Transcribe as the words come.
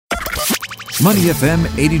Money FM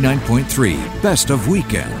 89.3, best of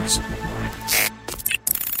weekends.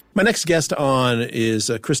 My next guest on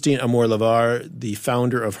is Christine Amour-Levard, the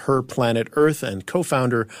founder of Her Planet Earth and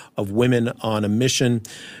co-founder of Women on a Mission,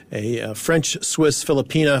 a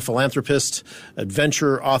French-Swiss-Filipina philanthropist,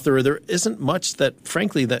 adventurer, author. There isn't much that,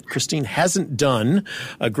 frankly, that Christine hasn't done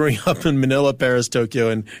growing up in Manila, Paris, Tokyo,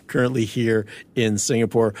 and currently here in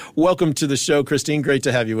Singapore. Welcome to the show, Christine. Great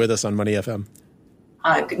to have you with us on Money FM.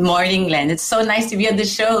 Good morning, Glenn. It's so nice to be on the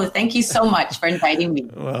show. Thank you so much for inviting me.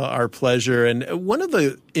 Well, our pleasure. And one of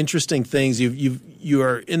the interesting things, you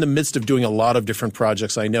are in the midst of doing a lot of different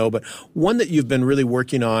projects, I know, but one that you've been really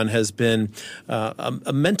working on has been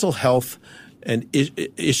a mental health an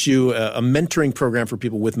issue, a mentoring program for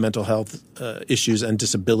people with mental health issues and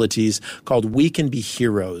disabilities called We Can Be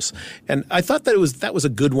Heroes. And I thought that was a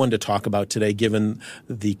good one to talk about today, given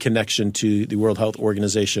the connection to the World Health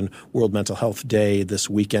Organization World Mental Health Day this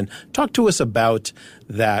weekend. Talk to us about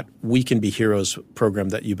that We Can Be Heroes program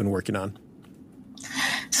that you've been working on.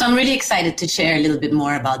 So I'm really excited to share a little bit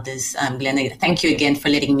more about this, Glenn. Thank you again for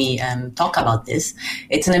letting me talk about this.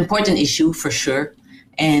 It's an important issue for sure.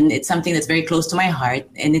 And it's something that's very close to my heart.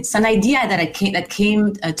 And it's an idea that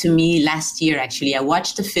came to me last year, actually. I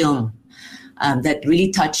watched a film that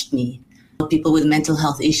really touched me, people with mental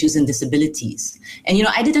health issues and disabilities. And,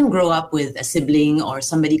 I didn't grow up with a sibling or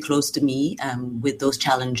somebody close to me with those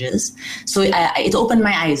challenges. So it opened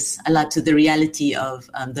my eyes a lot to the reality of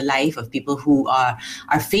the life of people who are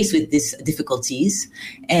faced with these difficulties.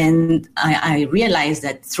 And I realized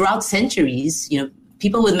that throughout centuries,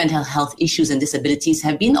 people with mental health issues and disabilities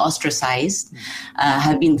have been ostracized,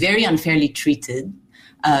 have been very unfairly treated,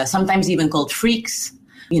 sometimes even called freaks,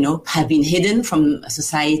 have been hidden from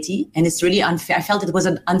society. And it's really unfair. I felt it was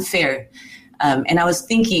unfair. And I was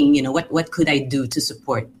thinking, what could I do to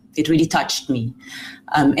support? It really touched me.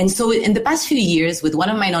 And so in the past few years, with one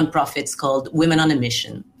of my nonprofits called Women on a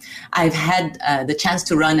Mission, I've had the chance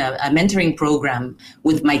to run a mentoring program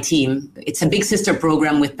with my team. It's a big sister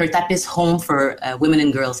program with Pertapis Home for Women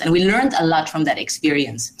and Girls. And we learned a lot from that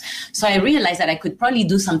experience. So I realized that I could probably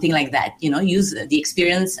do something like that, use the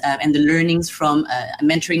experience and the learnings from a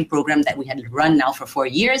mentoring program that we had run now for 4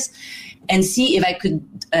 years and see if I could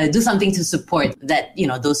do something to support that,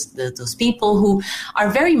 those people who are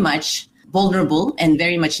very much vulnerable and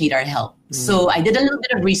very much need our help. So I did a little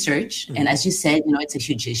bit of research, and as you said, it's a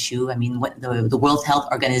huge issue. I mean, what the World Health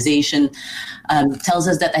Organization tells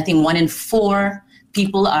us that I think 1 in 4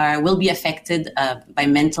 people will be affected by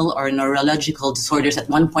mental or neurological disorders at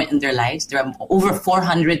one point in their lives. There are over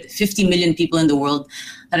 450 million people in the world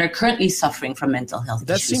that are currently suffering from mental health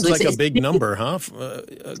that issues. That seems like a big number, huh?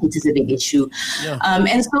 It is a big issue. Yeah.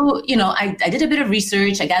 And so, I did a bit of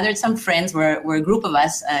research. I gathered some friends. We're a group of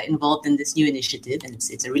us involved in this new initiative, and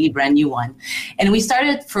it's a really brand new one. And we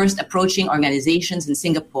started first approaching organizations in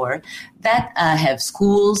Singapore that have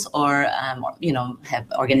schools or have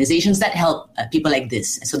organizations that help people like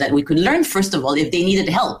this, so that we could learn, first of all, if they needed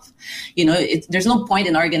help. There's no point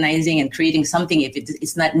in organizing and creating something if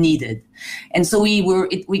it's not needed. And so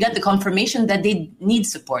we got the confirmation that they need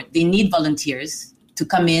support. They need volunteers to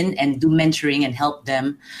come in and do mentoring and help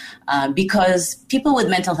them because people with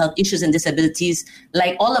mental health issues and disabilities,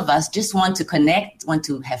 like all of us, just want to connect, want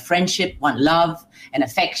to have friendship, want love and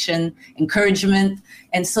affection, encouragement.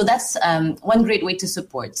 And so that's one great way to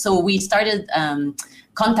support. So we started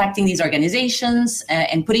contacting these organizations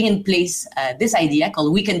and putting in place this idea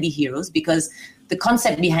called We Can Be Heroes, because the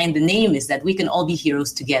concept behind the name is that we can all be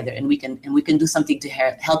heroes together, and we can do something to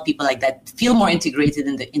help people like that feel more integrated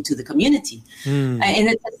into the community. And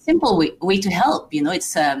it's a simple way to help.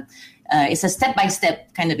 It's a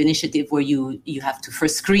step-by-step kind of initiative where you have to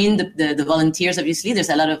first screen the volunteers. Obviously, there's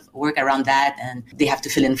a lot of work around that, and they have to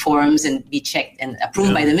fill in forms and be checked and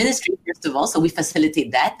approved by the ministry, first of all. So we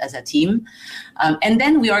facilitate that as a team. And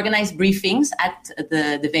then we organize briefings at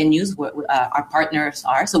the venues where our partners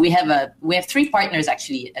are. So we have 3 partners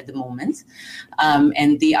actually at the moment,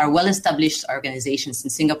 and they are well-established organizations in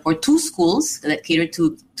Singapore. 2 schools that cater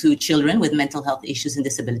to children with mental health issues and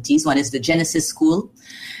disabilities. One is the Genesis School,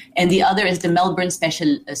 and the other is the Melbourne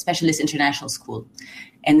Specialist International School.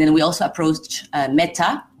 And then we also approached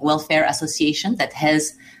Meta Welfare Association that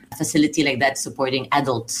has a facility like that supporting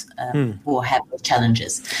adults who have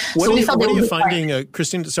challenges. What are you finding,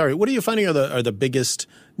 Christine? Sorry, what are you finding are the biggest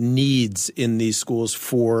needs in these schools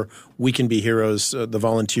for We Can Be Heroes, the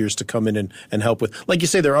volunteers to come in and help with? Like you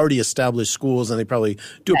say, they're already established schools and they probably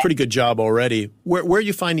do a pretty good job already. Where are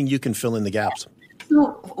you finding you can fill in the gaps?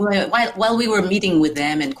 so while we were meeting with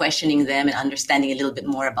them and questioning them and understanding a little bit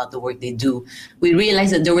more about the work they do, we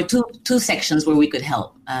realized that there were two sections where we could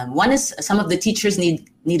help. One is some of the teachers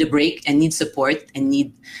need a break and need support and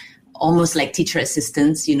need almost like teacher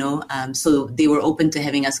assistants, so they were open to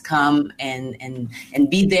having us come and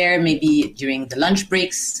be there maybe during the lunch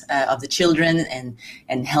breaks of the children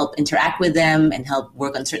and help interact with them and help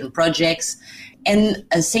work on certain projects. And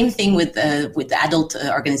same thing with the adult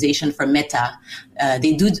organization for Meta.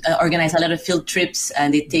 They do organize a lot of field trips,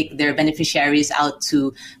 and they take their beneficiaries out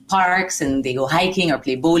to parks and they go hiking or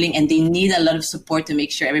play bowling, and they need a lot of support to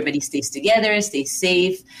make sure everybody stays together, stays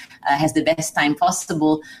safe, has the best time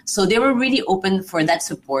possible. So they were really open for that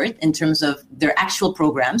support in terms of their actual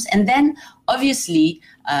programs. And then obviously,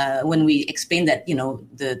 when we explained that,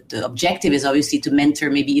 the objective is obviously to mentor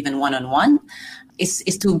maybe even one-on-one, is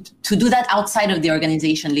to do that outside of the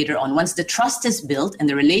organization later on. Once the trust is built and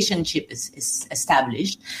the relationship is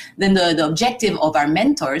established, then the objective of our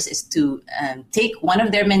mentors is to take one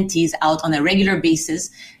of their mentees out on a regular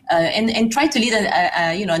basis and try to lead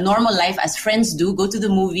a normal life as friends do, go to the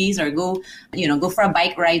movies or go for a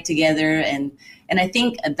bike ride together. And I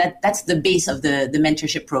think that's the base of the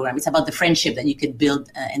mentorship program. It's about the friendship that you could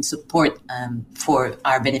build and support for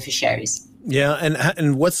our beneficiaries. Yeah,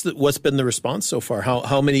 and what's been the response so far?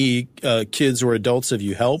 How many kids or adults have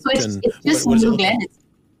you helped? So it's just new, Glenn.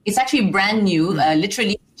 It's actually brand new.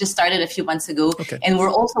 Literally just started a few months ago. Okay. And we're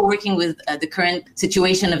also working with the current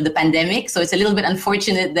situation of the pandemic. So it's a little bit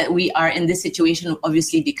unfortunate that we are in this situation,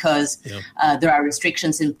 obviously, because there are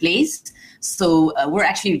restrictions in place. So we're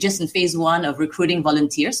actually just in phase 1 of recruiting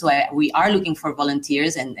volunteers. So we are looking for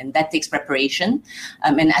volunteers, and that takes preparation.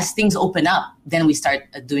 And as things open up, then we start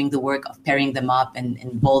doing the work of pairing them up and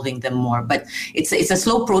involving them more. But it's a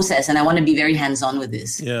slow process, and I want to be very hands-on with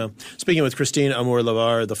this. Yeah. Speaking with Christine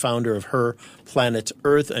Amour-Lavar, the founder of Her Planet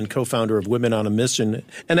Earth and co-founder of Women on a Mission.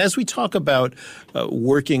 And as we talk about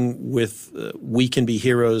working with We Can Be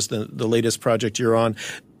Heroes, the latest project you're on,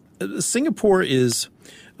 Singapore is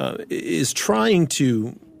trying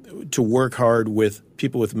to work hard with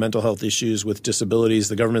people with mental health issues, with disabilities.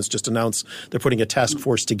 The government's just announced they're putting a task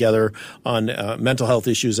force together on mental health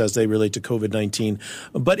issues as they relate to COVID-19.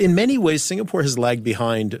 But in many ways, Singapore has lagged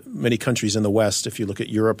behind many countries in the West, if you look at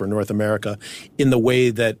Europe or North America, in the way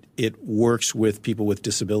that it works with people with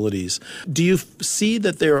disabilities. Do you see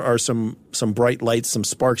that there are some bright lights, some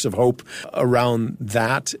sparks of hope around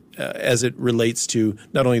that as it relates to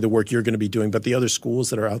not only the work you're going to be doing, but the other schools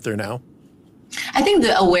that are out there now? I think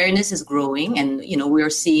the awareness is growing, and we're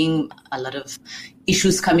seeing a lot of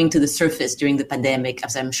issues coming to the surface during the pandemic,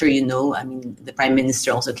 as I'm sure you know. I mean, the Prime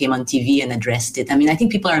Minister also came on TV and addressed it. I mean, I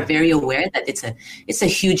think people are very aware that it's a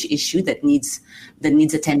huge issue that needs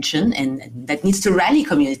attention and that needs to rally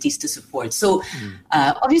communities to support. So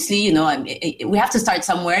obviously, we have to start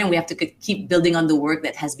somewhere, and we have to keep building on the work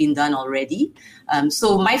that has been done already.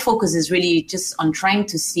 So my focus is really just on trying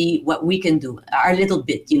to see what we can do, our little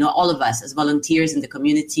bit, all of us as volunteers in the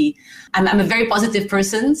community. I'm a very positive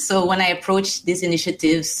person. So when I approach these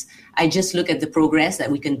initiatives, I just look at the progress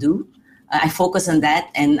that we can do. I focus on that,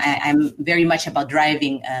 and I'm very much about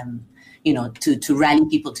driving, to rally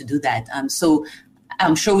people to do that. So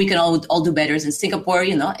I'm sure we can all do better. And Singapore,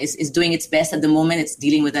 is doing its best at the moment. It's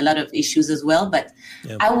dealing with a lot of issues as well. But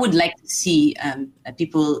I would like to see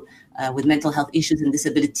people with mental health issues and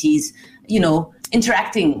disabilities,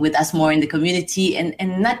 interacting with us more in the community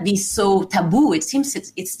and not be so taboo. It seems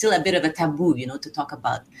it's still a bit of a taboo, to talk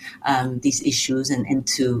about these issues and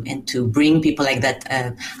to bring people like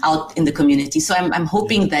that out in the community. So I'm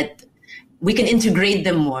hoping that we can integrate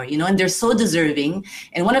them more, and they're so deserving.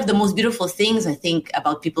 And one of the most beautiful things I think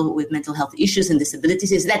about people with mental health issues and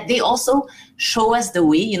disabilities is that they also show us the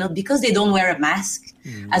way, because they don't wear a mask,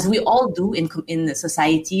 as we all do in the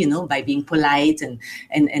society, by being polite and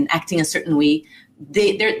acting a certain way.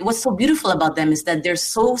 What's so beautiful about them is that they're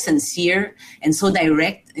so sincere and so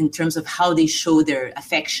direct in terms of how they show their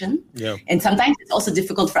affection. Yeah. And sometimes it's also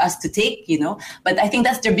difficult for us to take, but I think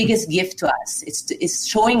that's their biggest gift to us. It's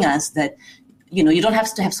showing us that, you don't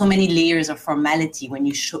have to have so many layers of formality when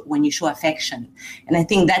you show affection. And I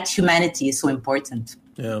think that humanity is so important.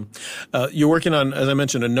 Yeah. You're working on, as I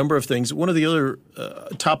mentioned, a number of things. One of the other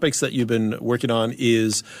topics that you've been working on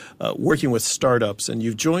is working with startups. And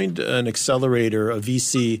you've joined an accelerator, a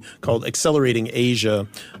VC called Accelerating Asia,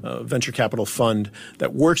 venture capital fund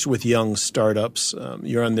that works with young startups.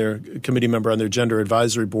 You're on their committee member on their gender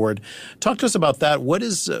advisory board. Talk to us about that. What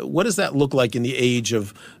does that look like in the age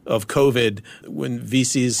of of COVID, when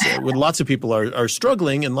VCs, when lots of people are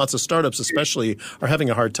struggling and lots of startups especially are having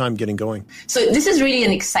a hard time getting going. So this is really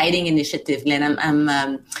an exciting initiative, Glenn.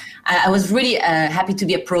 I was really happy to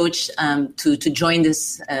be approached to join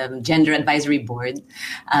this gender advisory board.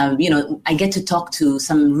 I get to talk to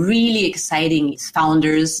some really exciting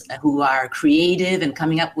founders who are creative and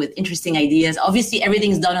coming up with interesting ideas. Obviously,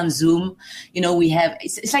 everything's done on Zoom.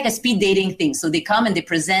 It's like a speed dating thing. So they come and they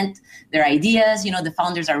present their ideas. The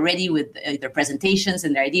founders are ready with their presentations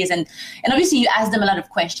and their ideas. And obviously, you ask them a lot of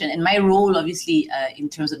questions. And my role, obviously, in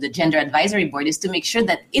terms of the gender advisory board is to make sure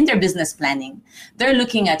that in their business planning, they're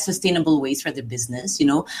looking at sustainable ways for their business.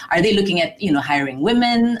 Are they looking at, hiring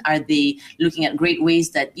women? Are they looking at great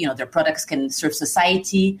ways that, their products can serve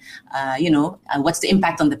society? What's the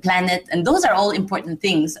impact on the planet? And those are all important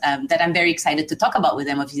things that I'm very excited to talk about with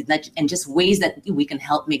them, and just ways that we can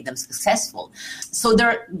help make them successful. So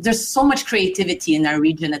there's so much creativity in our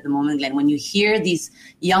region at the moment, Glenn. When you hear these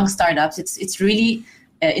young startups, it's really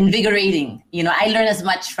invigorating. I learn as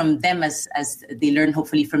much from them as they learn,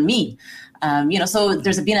 hopefully, from me. So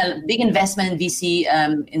there's been a big investment in VC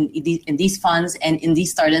in these funds and in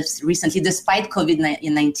these startups recently, despite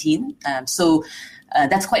COVID-19. So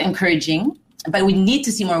that's quite encouraging. But we need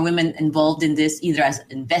to see more women involved in this, either as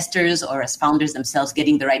investors or as founders themselves,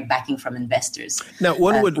 getting the right backing from investors. Now,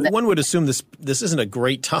 one would assume this isn't a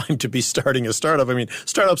great time to be starting a startup. I mean,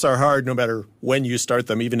 startups are hard no matter when you start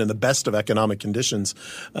them, even in the best of economic conditions.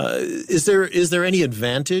 Is there any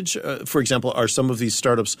advantage? For example, are some of these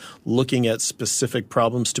startups looking at specific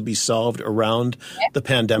problems to be solved around the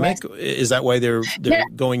pandemic? Yes. Is that why they're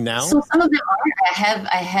going now? So some of them are.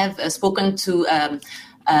 I have spoken to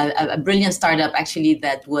a brilliant startup actually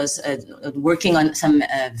that was working on some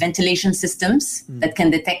ventilation systems that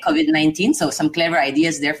can detect COVID-19. So some clever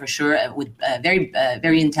ideas there for sure, with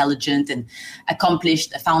very intelligent and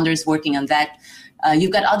accomplished founders working on that.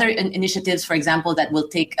 You've got other initiatives, for example, that will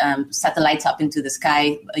take satellites up into the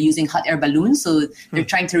sky using hot air balloons. So they're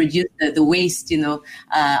trying to reduce the waste,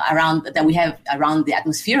 around that we have around the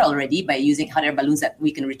atmosphere already by using hot air balloons that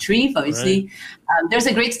we can retrieve. Obviously, right. There's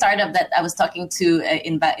a great startup that I was talking to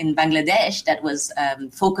in Bangladesh that was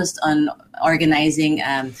focused on organizing,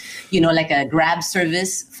 like a Grab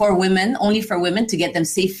service for women, only for women, to get them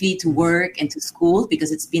safely to work and to school,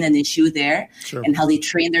 because it's been an issue there, sure. And how they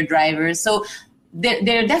train their drivers. So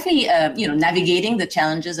they're definitely, navigating the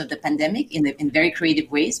challenges of the pandemic in very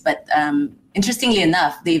creative ways. But interestingly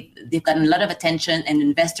enough, they've gotten a lot of attention, and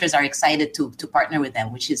investors are excited to partner with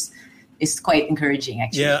them, which is quite encourage,ing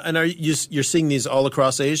actually. Yeah, and you're seeing these all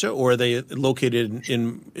across Asia, or are they located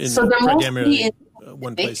in so they're mostly in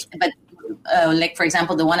one place? But like for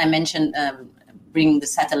example, the one I mentioned. Bringing the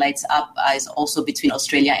satellites up is also between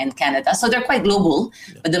Australia and Canada. So they're quite global,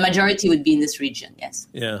 but the majority would be in this region, yes.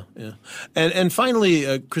 Yeah. And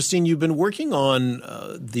finally, Christine, you've been working on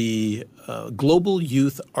the Global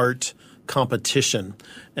Youth Art Competition,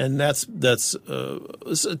 and that's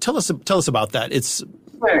tell us about that.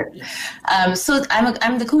 Sure. So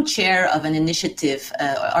I'm the co-chair of an initiative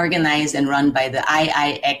organized and run by the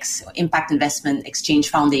IIX, Impact Investment Exchange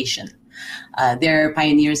Foundation. They're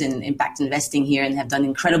pioneers in impact investing here and have done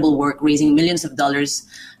incredible work raising millions of dollars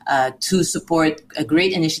to support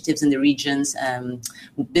great initiatives in the regions,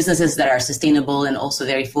 businesses that are sustainable and also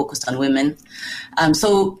very focused on women.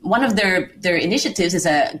 So one of their initiatives is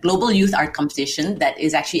a global youth art competition that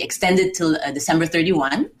is actually extended till December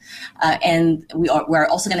 31. And we're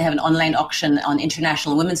also going to have an online auction on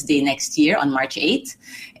International Women's Day next year on March 8th.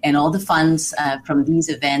 And all the funds from these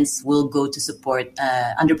events will go to support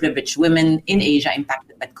underprivileged women in Asia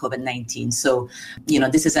impacted by COVID-19. So,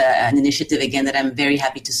 this is an initiative, again, that I'm very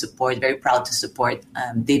happy to support, very proud to support.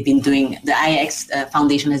 The IIX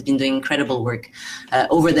Foundation has been doing incredible work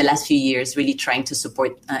over the last few years, really trying to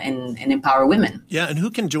support and empower women. Yeah, and who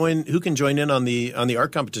can join in on the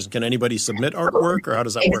art competition? Can anybody submit artwork, or how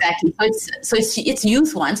does that work? Exactly. So it's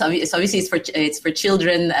youth ones. Obviously, it's for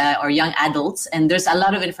children or young adults, and there's a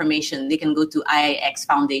lot of information. They can go to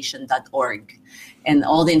iixfoundation.org, and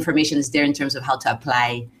all the information is there in terms of how to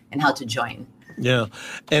apply and how to join. Yeah,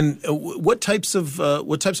 and what types of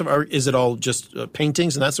art is it? All just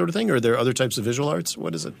paintings and that sort of thing, or are there other types of visual arts?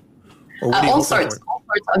 What is it? All sorts.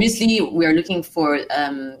 Obviously, we're looking for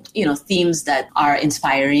themes that are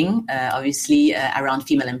inspiring. Obviously, around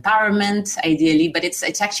female empowerment, ideally, but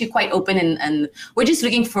it's actually quite open, and we're just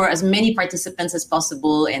looking for as many participants as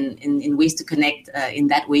possible, and in ways to connect in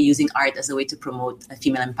that way, using art as a way to promote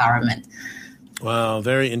female empowerment. Wow,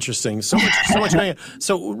 very interesting. So much going on.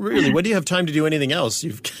 So really, when do you have time to do anything else?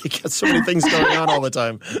 You've got so many things going on all the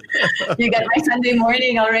time. You got my Sunday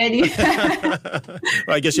morning already. Well,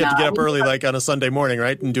 I guess you have to get up early, like on a Sunday morning,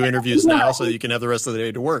 right? And do interviews now so you can have the rest of the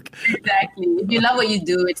day to work. Exactly. If you love what you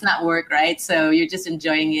do, it's not work, right? So you're just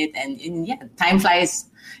enjoying it. And yeah, time flies,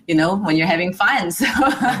 when you're having fun. So.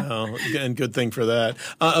 And good thing for that.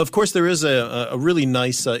 Of course, there is a really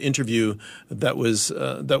nice interview that was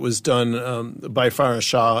done by Farah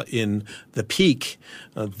Shah in The Peak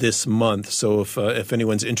this month. So if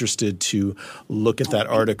anyone's interested to look at that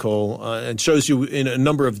article, it shows you in a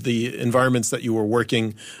number of the environments that you were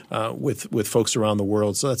working with folks around the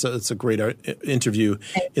world. So that's a great interview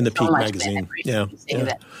in The Peak magazine. Yeah.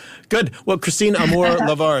 Good. Well, Christine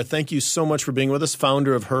Amour-Lavar, thank you so much for being with us,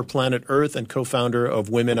 founder of Her Planet Earth and co-founder of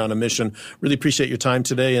Women on a Mission. Really appreciate your time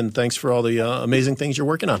today, and thanks for all the amazing things you're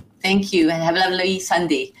working on. Thank you, and have a lovely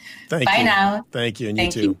Sunday. Bye now. Thank you, and you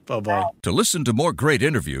too. Bye-bye. To listen to more great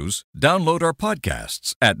interviews, download our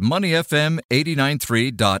podcasts at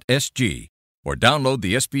moneyfm893.sg or download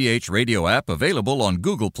the SBH radio app available on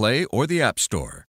Google Play or the App Store.